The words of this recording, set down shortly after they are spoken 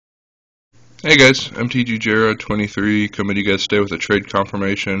Hey guys, MTGJero23 coming to you guys today with a trade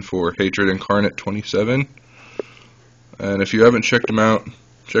confirmation for HatredIncarnate27. And if you haven't checked him out,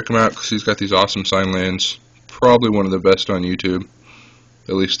 check him out because he's got these awesome sign lands. Probably one of the best on YouTube,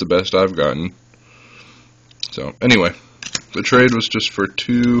 at least the best I've gotten. So anyway, the trade was just for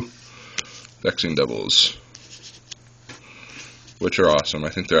 2 Vexing Devils, which are awesome. I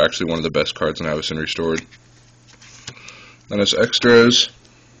think they're actually one of the best cards in Avacyn Restored. Then as extras,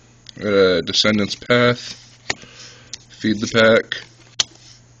 Descendant's Path, Feed the Pack,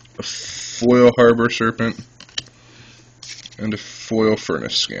 a foil Harbor Serpent, and a foil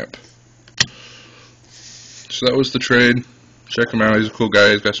Furnace Scamp. So that was the trade. Check him out, he's a cool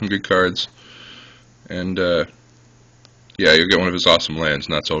guy, he's got some good cards. And yeah, you'll get one of his awesome lands,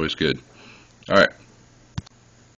 and that's always good. Alright.